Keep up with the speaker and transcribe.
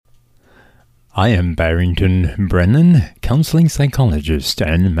I am Barrington Brennan, counseling psychologist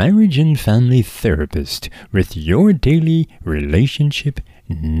and marriage and family therapist, with your daily relationship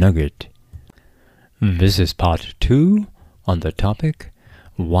nugget. This is part 2 on the topic,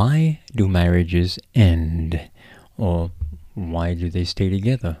 why do marriages end? Or why do they stay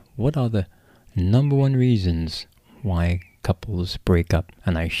together? What are the number one reasons why couples break up?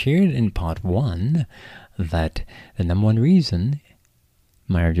 And I shared in part 1 that the number one reason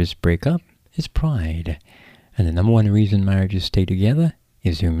marriages break up is pride. And the number one reason marriages stay together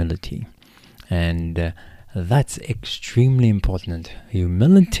is humility. And that's extremely important.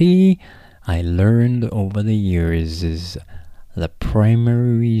 Humility, I learned over the years, is the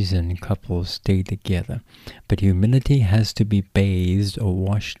primary reason couples stay together. But humility has to be bathed or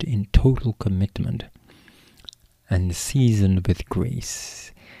washed in total commitment and seasoned with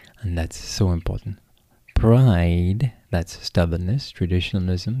grace. And that's so important. Pride, that's stubbornness,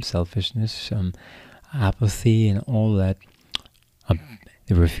 traditionalism, selfishness, apathy, and all that,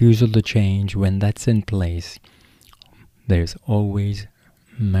 the refusal to change. When that's in place, there's always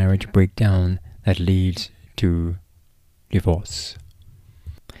marriage breakdown that leads to divorce.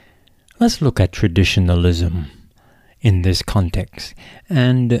 Let's look at traditionalism in this context,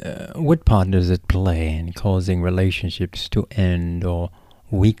 and what part does it play in causing relationships to end or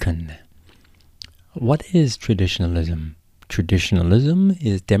weaken? What is traditionalism? Traditionalism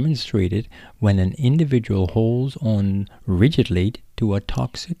is demonstrated when an individual holds on rigidly to a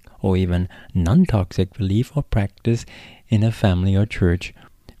toxic or even non-toxic belief or practice in a family or church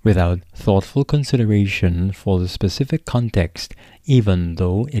without thoughtful consideration for the specific context, even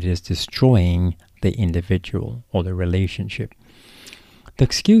though it is destroying the individual or the relationship. The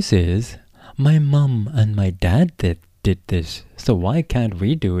excuse is, my mom and my dad did this, so why can't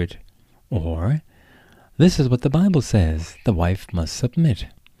we do it? Or, this is what the Bible says, the wife must submit.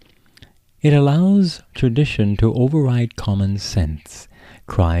 It allows tradition to override common sense,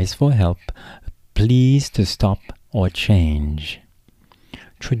 cries for help, pleas to stop or change.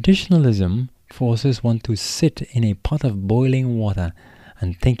 Traditionalism forces one to sit in a pot of boiling water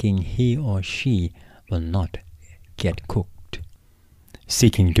and thinking he or she will not get cooked.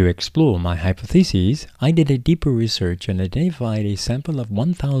 Seeking to explore my hypotheses, I did a deeper research and identified a sample of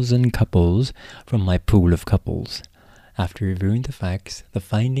 1,000 couples from my pool of couples. After reviewing the facts, the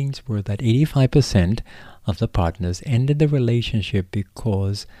findings were that 85% of the partners ended the relationship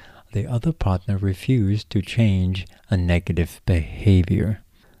because the other partner refused to change a negative behavior.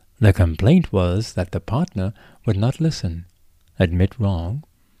 The complaint was that the partner would not listen, admit wrong,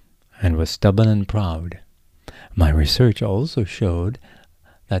 and was stubborn and proud. My research also showed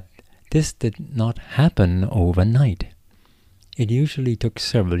that this did not happen overnight. It usually took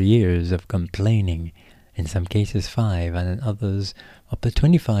several years of complaining, in some cases 5, and in others up to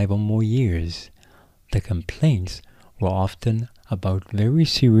 25 or more years. The complaints were often about very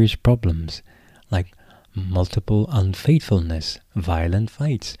serious problems, like multiple unfaithfulness, violent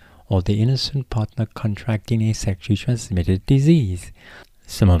fights, or the innocent partner contracting a sexually transmitted disease.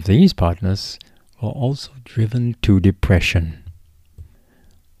 Some of these partners were also driven to depression.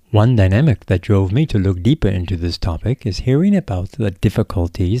 One dynamic that drove me to look deeper into this topic is hearing about the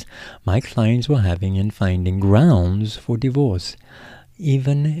difficulties my clients were having in finding grounds for divorce,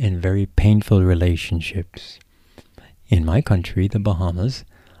 even in very painful relationships. In my country, the Bahamas,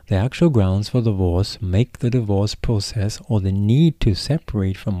 the actual grounds for divorce make the divorce process or the need to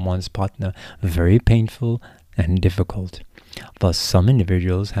separate from one's partner very painful and difficult. Thus, some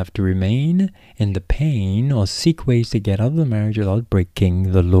individuals have to remain in the pain or seek ways to get out of the marriage without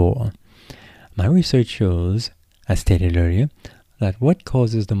breaking the law. My research shows, as stated earlier, that what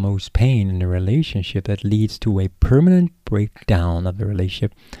causes the most pain in a relationship that leads to a permanent breakdown of the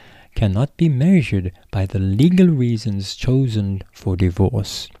relationship cannot be measured by the legal reasons chosen for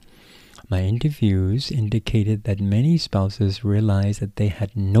divorce. My interviews indicated that many spouses realized that they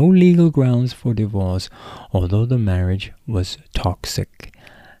had no legal grounds for divorce, although the marriage was toxic,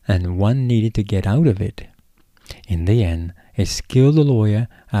 and one needed to get out of it. In the end, a skilled lawyer,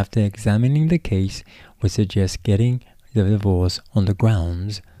 after examining the case, would suggest getting the divorce on the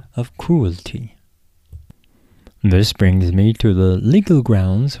grounds of cruelty. This brings me to the legal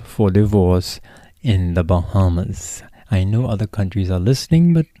grounds for divorce in the Bahamas. I know other countries are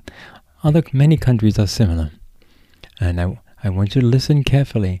listening, but many countries are similar, and I want you to listen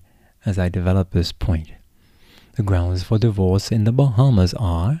carefully as I develop this point. The grounds for divorce in the Bahamas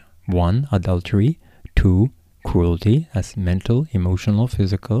are 1. Adultery, 2. Cruelty, that's mental, emotional,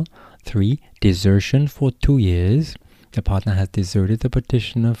 physical, 3. Desertion for 2 years. The partner has deserted the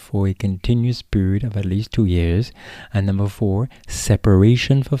petitioner for a continuous period of at least 2 years. And number 4,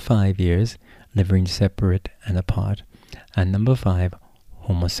 separation for 5 years. living separate and apart. And number 5,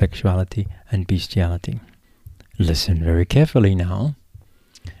 homosexuality and bestiality. Listen very carefully now.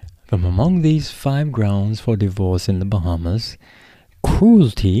 From among these 5 grounds for divorce in the Bahamas,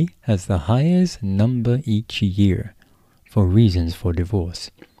 cruelty has the highest number each year for reasons for divorce.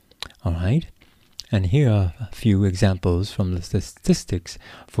 Alright? And here are a few examples from the statistics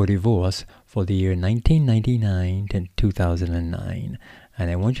for divorce for the year 1999 to 2009. And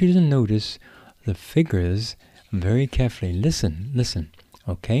I want you to notice the figures very carefully. Listen.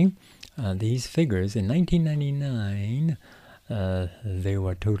 Okay? These figures, in 1999, there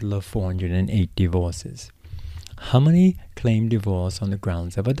were a total of 408 divorces. How many claimed divorce on the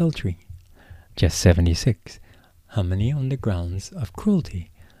grounds of adultery? Just 76. How many on the grounds of cruelty?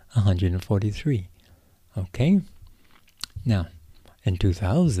 143. Okay? Now, in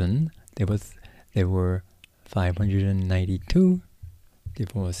 2000, there were 592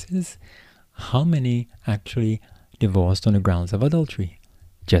 divorces. How many actually divorced on the grounds of adultery?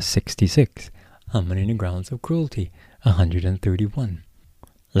 Just 66. How many on the grounds of cruelty? 131.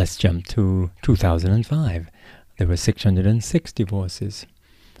 Let's jump to 2005. There were 606 divorces.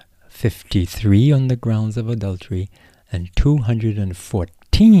 53 on the grounds of adultery and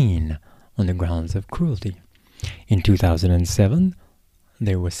 214 on the grounds of cruelty. In 2007,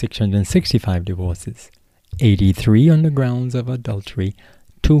 there were 665 divorces. 83 on the grounds of adultery,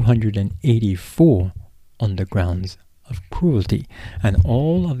 284 on the grounds of cruelty, and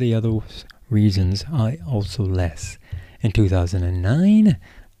all of the other reasons are also less. In 2009,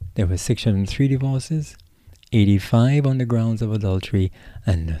 there were 603 divorces, 85 on the grounds of adultery,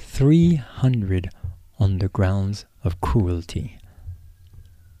 and 300 on the grounds of cruelty.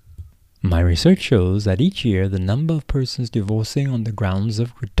 My research shows that each year the number of persons divorcing on the grounds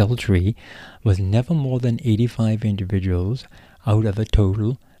of adultery was never more than 85 individuals out of a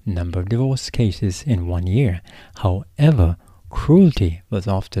total number of divorce cases in 1 year. However, cruelty was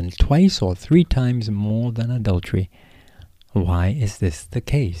often twice or 3 times more than adultery. Why is this the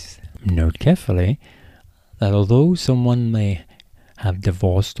case? Note carefully that although someone may have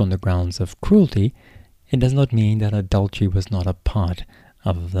divorced on the grounds of cruelty, it does not mean that adultery was not a part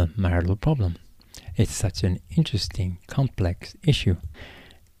of the marital problem. It's such an interesting, complex issue.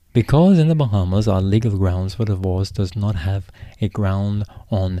 Because in the Bahamas our legal grounds for divorce does not have a ground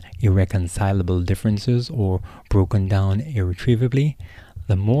on irreconcilable differences or broken down irretrievably,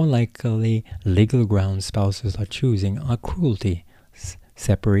 the more likely legal grounds spouses are choosing are cruelty,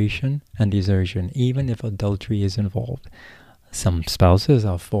 separation, and desertion, even if adultery is involved. Some spouses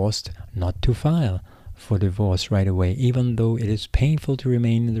are forced not to file for divorce right away, even though it is painful to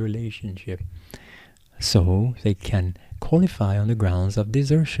remain in the relationship. So they can qualify on the grounds of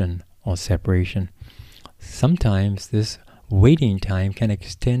desertion or separation. Sometimes this waiting time can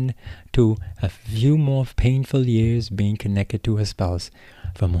extend to a few more painful years being connected to a spouse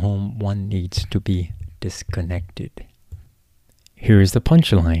from whom one needs to be disconnected. Here is the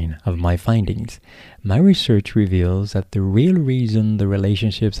punchline of my findings. My research reveals that the real reason the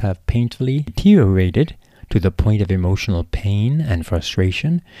relationships have painfully deteriorated to the point of emotional pain and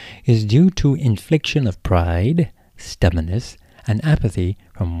frustration is due to infliction of pride, stubbornness, and apathy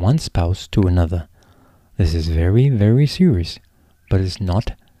from one spouse to another. This is very, very serious, but is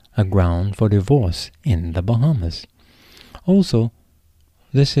not a ground for divorce in the Bahamas. Also,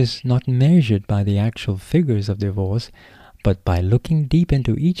 this is not measured by the actual figures of divorce, but by looking deep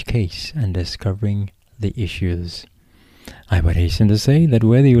into each case and discovering the issues. I would hasten to say that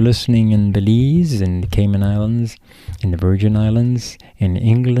whether you're listening in Belize, in the Cayman Islands, in the Virgin Islands, in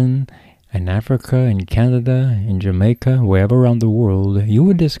England, in Africa, in Canada, in Jamaica, wherever around the world, you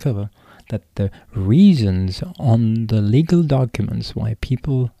would discover that the reasons on the legal documents why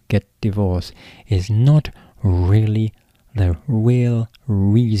people get divorced is not really the real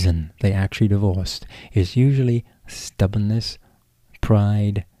reason they actually divorced. It's usually stubbornness,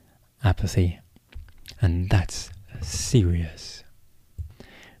 pride, apathy, and that's serious.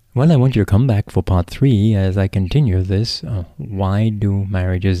 Well, I want you to come back for part 3 as I continue this. Why do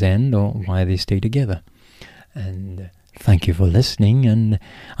marriages end, or why they stay together? And thank you for listening, and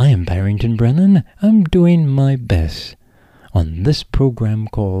I am Barrington Brennan. I'm doing my best on this program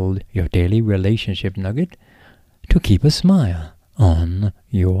called Your Daily Relationship Nugget to keep a smile on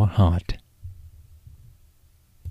your heart.